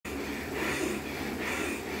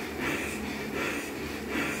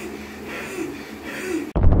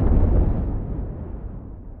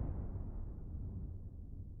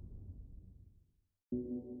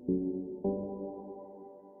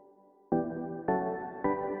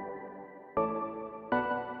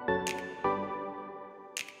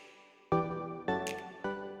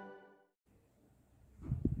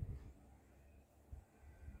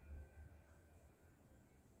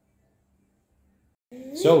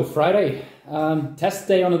So Friday, test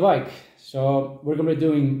day on the bike. So we're going to be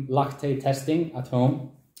doing lactate testing at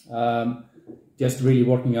home. Just really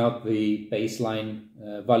working out the baseline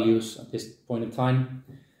values at this point in time.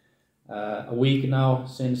 A week now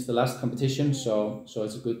since the last competition, so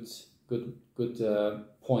it's a good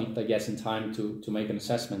point, I guess, in time to make an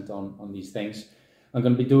assessment on these things. I'm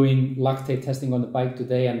going to be doing lactate testing on the bike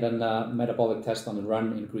today, and then a metabolic test on the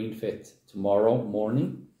run in GreenFit tomorrow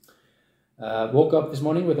morning. Woke up this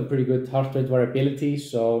morning with a pretty good heart rate variability,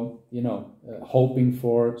 so hoping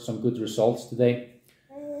for some good results today.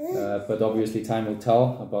 But obviously time will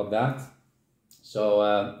tell about that.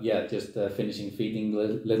 So yeah, just finishing feeding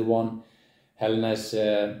the little one. Helena's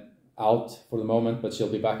out for the moment, but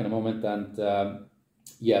she'll be back in a moment. And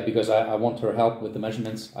yeah, because I want her help with the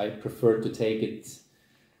measurements, I prefer to take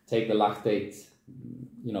the lactate,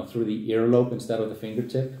 through the earlobe instead of the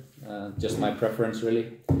fingertip. Just my preference,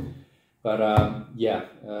 really. But yeah,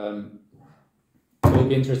 it will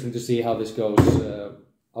be interesting to see how this goes.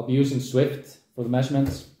 I'll be using Swift for the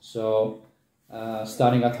measurements, so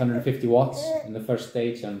starting at 150 watts in the first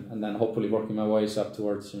stage, and then hopefully working my ways up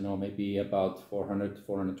towards maybe about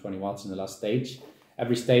 420 watts in the last stage.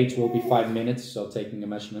 Every stage will be 5 minutes, so taking a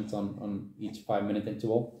measurement on each 5-minute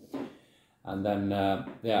interval, and then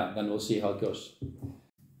yeah, then we'll see how it goes.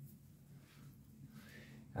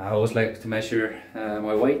 I always like to measure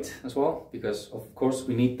my weight as well, because of course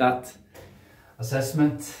we need that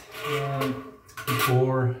assessment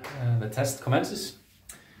before the test commences.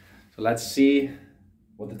 So let's see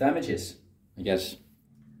what the damage is, I guess.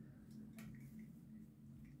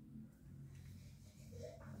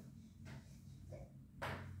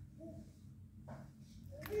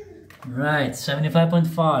 Right,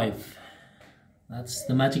 75.5. That's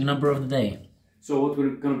the magic number of the day. So what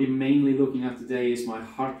we're going to be mainly looking at today is my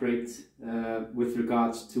heart rate with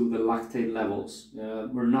regards to the lactate levels.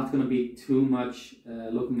 We're not going to be too much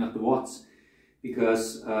looking at the watts,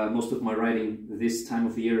 because most of my riding this time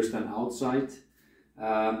of the year is done outside,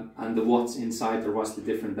 and the watts inside are vastly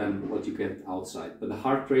different than what you get outside. But the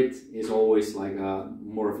heart rate is always like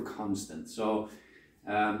more of a constant. So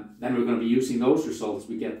then we're going to be using those results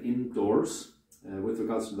we get indoors with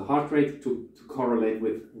regards to the heart rate to correlate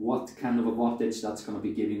with what kind of a wattage that's going to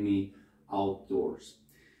be giving me outdoors.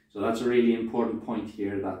 So that's a really important point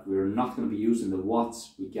here, that we're not going to be using the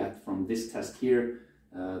watts we get from this test here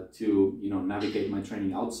to navigate my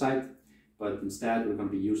training outside, but instead we're going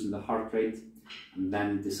to be using the heart rate and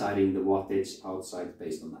then deciding the wattage outside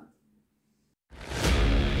based on that.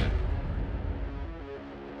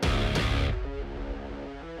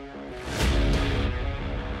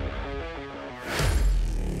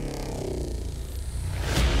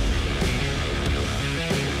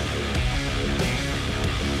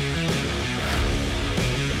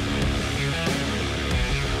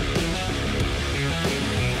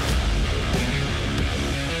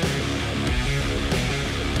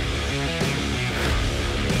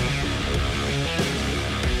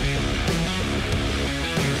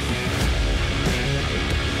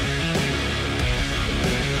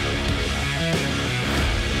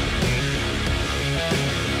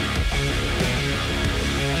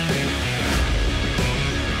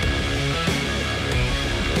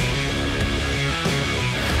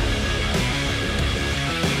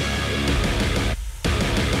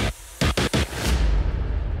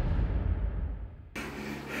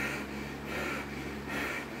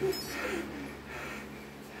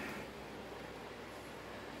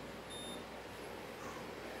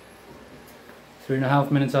 Three and a half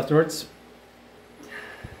minutes afterwards.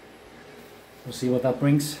 We'll see what that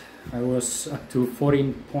brings. I was up to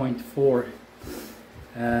 14.4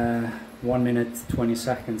 1 minute 20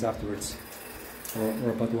 seconds afterwards, or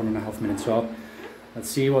about 1.5 minutes. So let's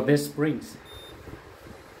see what this brings.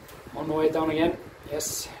 On my way down again.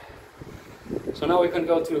 Yes. So now we can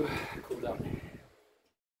go to cool down.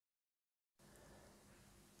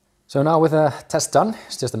 So now with the test done,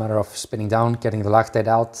 it's just a matter of spinning down, getting the lactate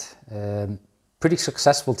out. Pretty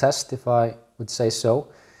successful test, if I would say so.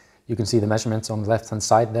 You can see the measurements on the left-hand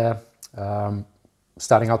side there.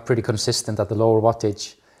 Starting out pretty consistent at the lower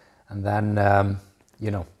wattage, and then,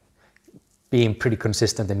 being pretty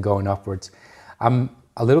consistent in going upwards. I'm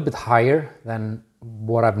a little bit higher than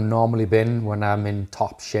what I've normally been when I'm in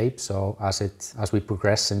top shape. So as we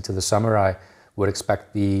progress into the summer, I would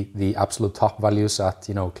expect the absolute top values at,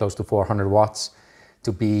 close to 400 watts.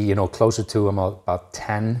 To be, closer to about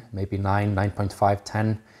 10, maybe 9.5,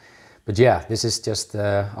 10. But yeah, this is just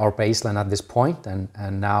our baseline at this point,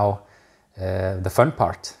 and now the fun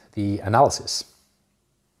part, the analysis.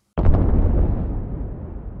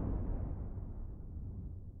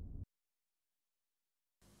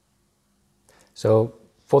 So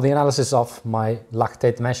for the analysis of my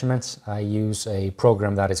lactate measurements, I use a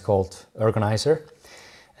program that is called Organizer.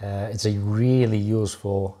 It's a really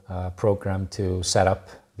useful program to set up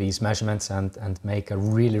these measurements and make a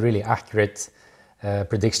really accurate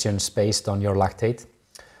predictions based on your lactate.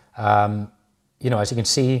 As you can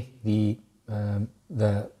see, the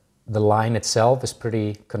line itself is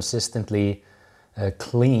pretty consistently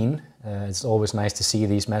clean. It's always nice to see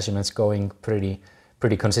these measurements going pretty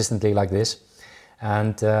consistently like this.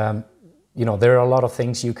 And there are a lot of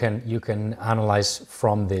things you can analyze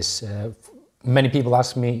from this. Many people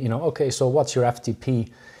ask me, okay, so what's your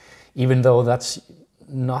FTP? Even though that's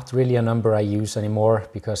not really a number I use anymore,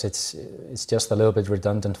 because it's just a little bit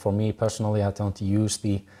redundant for me personally. I don't use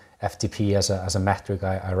the FTP as a metric.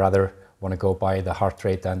 I rather want to go by the heart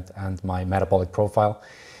rate and my metabolic profile.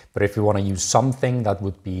 But if you want to use something, that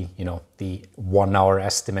would be the 1 hour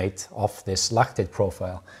estimate of this lactate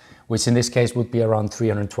profile, which in this case would be around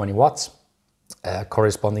 320 watts,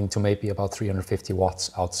 corresponding to maybe about 350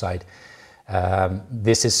 watts outside.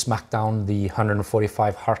 This is smack down the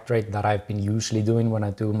 145 heart rate that I've been usually doing when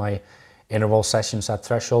I do my interval sessions at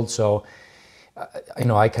threshold. So,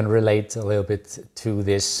 I can relate a little bit to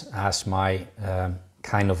this as my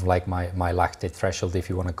kind of like my lactate threshold if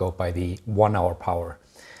you want to go by the 1 hour power.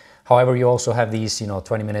 However, you also have these,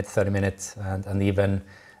 20 minute, 30 minute, and even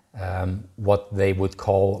what they would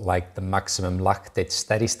call like the maximum lactate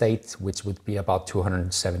steady state, which would be about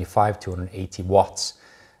 275, 280 watts.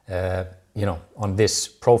 On this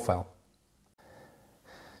profile.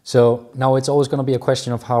 So now it's always going to be a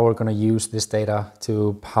question of how we're going to use this data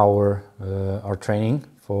to power our training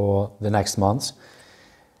for the next months.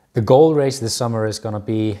 The goal race this summer is going to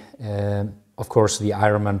be, of course, the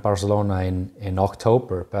Ironman Barcelona in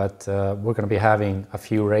October, but we're going to be having a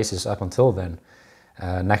few races up until then.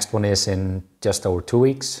 Next one is in just over 2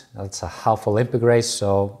 weeks. That's a half Olympic race,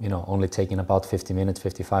 so only taking about 50 minutes,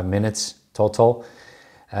 55 minutes total.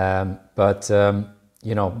 The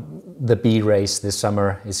B race this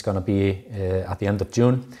summer is going to be at the end of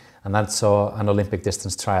June, and that's an Olympic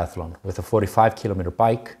distance triathlon with a 45-kilometer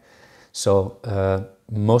bike. So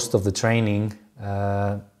most of the training,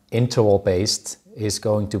 interval based, is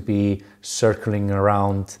going to be circling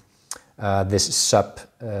around this sub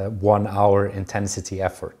 1 hour intensity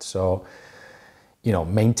effort. So,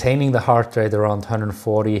 maintaining the heart rate around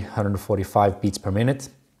 140, 145 beats per minute.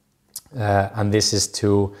 And this is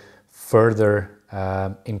to further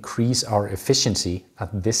increase our efficiency at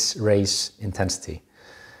this race intensity.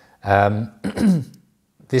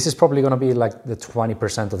 This is probably going to be like the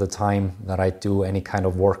 20% of the time that I do any kind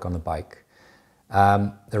of work on the bike.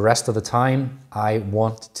 The rest of the time, I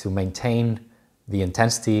want to maintain the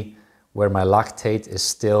intensity where my lactate is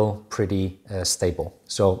still pretty stable.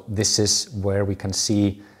 So this is where we can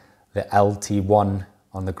see the LT1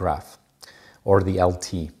 on the graph, or the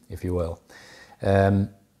LT, if you will.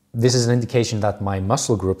 This is an indication that my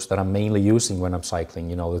muscle groups that I'm mainly using when I'm cycling,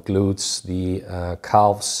 the glutes, the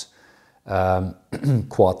calves,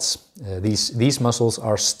 quads, these muscles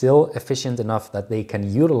are still efficient enough that they can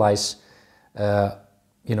utilize,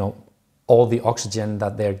 all the oxygen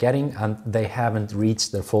that they're getting, and they haven't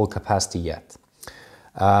reached their full capacity yet.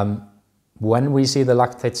 When we see the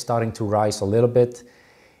lactate starting to rise a little bit,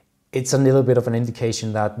 it's a little bit of an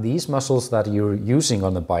indication that these muscles that you're using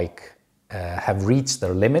on the bike have reached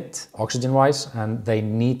their limit oxygen-wise, and they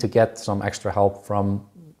need to get some extra help from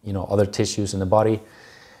other tissues in the body.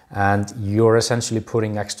 And you're essentially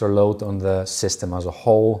putting extra load on the system as a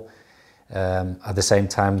whole. At the same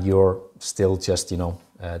time, you're still just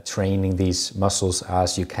training these muscles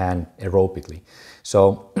as you can aerobically.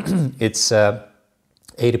 So it's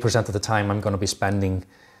 80% of the time I'm going to be spending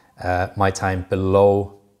my time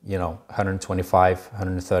below 125,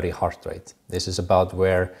 130 heart rate. This is about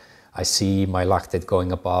where I see my lactate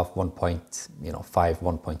going above 1.5,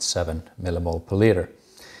 1.7 millimole per liter.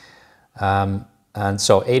 And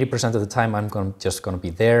so 80% of the time I'm just going to be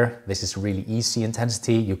there. This is really easy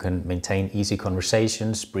intensity. You can maintain easy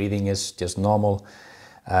conversations. Breathing is just normal.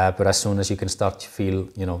 But as soon as you can start to feel,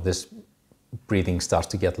 this breathing starts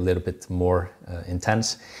to get a little bit more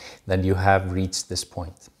intense, then you have reached this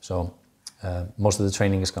point. So most of the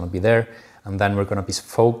training is going to be there. And then we're going to be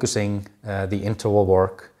focusing the interval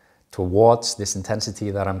work towards this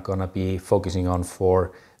intensity that I'm going to be focusing on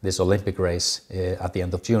for this Olympic race at the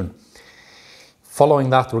end of June. Following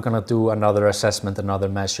that, we're going to do another assessment, another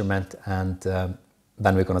measurement, and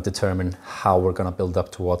then we're going to determine how we're going to build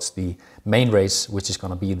up towards the main race, which is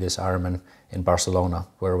going to be this Ironman in Barcelona,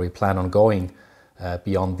 where we plan on going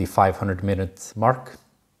beyond the 500-minute mark.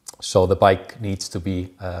 So the bike needs to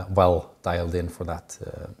be well dialed in for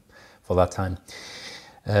for that time.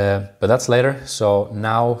 But that's later. So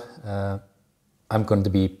now I'm going to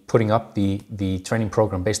be putting up the training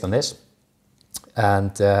program based on this.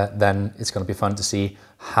 And then it's going to be fun to see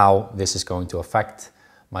how this is going to affect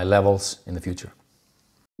my levels in the future.